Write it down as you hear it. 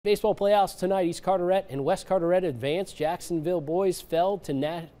Baseball playoffs tonight. East Carteret and West Carteret advanced. Jacksonville boys fell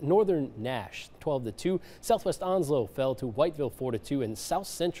to Northern Nash 12-2. Southwest Onslow fell to Whiteville 4-2, and South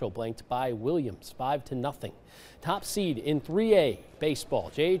Central blanked by Williams 5-0. Top seed in 3A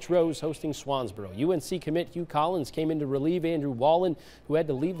baseball. J.H. Rose hosting Swansboro. UNC commit Hugh Collins came in to relieve Andrew Wallen, who had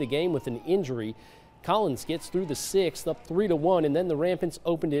to leave the game with an injury. Collins gets through the sixth, up 3-1, and then the Rampants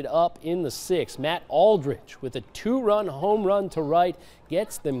opened it up in the sixth. Matt Aldridge with a two-run home run to right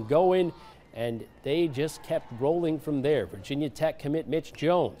gets them going, and they just kept rolling from there. Virginia Tech commit Mitch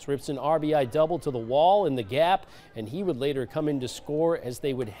Jones rips an RBI double to the wall in the gap, and he would later come in to score as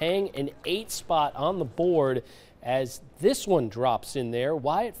they would hang an 8 spot on the board. As this one drops in there,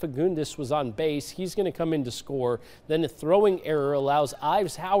 Wyatt Fagundes was on base. He's going to come in to score. Then a throwing error allows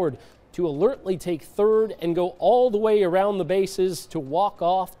Ives Howard to alertly take third and go all the way around the bases to walk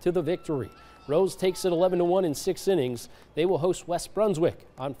off to the victory. Rose takes it 11-1 in 6 innings. They will host West Brunswick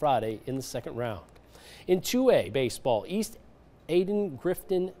on Friday in the second round. In 2A baseball, East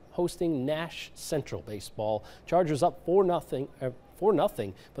Ayden-Grifton hosting Nash Central baseball. Chargers up 4-0,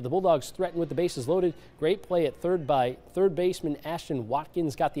 but the Bulldogs threaten with the bases loaded. Great play at third by third baseman Ashton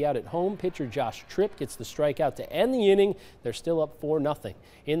Watkins got the out at home. Pitcher Josh Tripp gets the strikeout to end the inning. They're still up 4-0.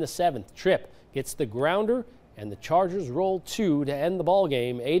 In the 7th, Tripp gets the grounder, and the Chargers roll 2 to end the ball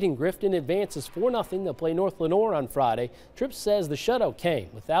game. Ayden-Grifton advances 4-0. They'll play North Lenoir on Friday. Tripp says the shutout came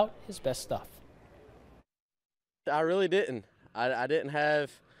without his best stuff. I really didn't. I didn't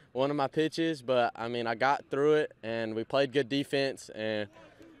have one of my pitches, but I mean, I got through it and we played good defense, and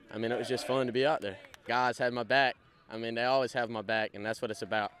I mean, it was just fun to be out there. Guys had my back. I mean, they always have my back, and that's what it's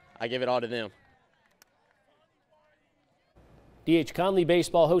about. I give it all to them. D.H. Conley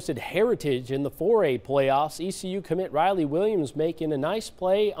baseball hosted Heritage in the 4A playoffs. ECU commit Riley Williams making a nice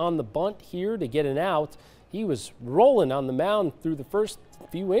play on the bunt here to get an out. He was rolling on the mound through the first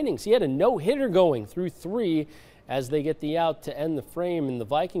few innings. He had a no-hitter going through 3 as they get the out to end the frame, and the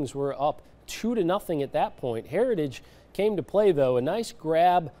Vikings were up 2-0 at that point. Heritage came to play, though. A nice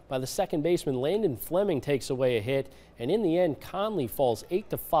grab by the second baseman. Landon Fleming takes away a hit, and in the end, Conley falls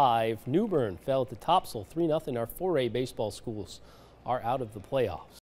 8-5. New Bern fell to Topsail 3-0. Our 4A baseball schools are out of the playoffs.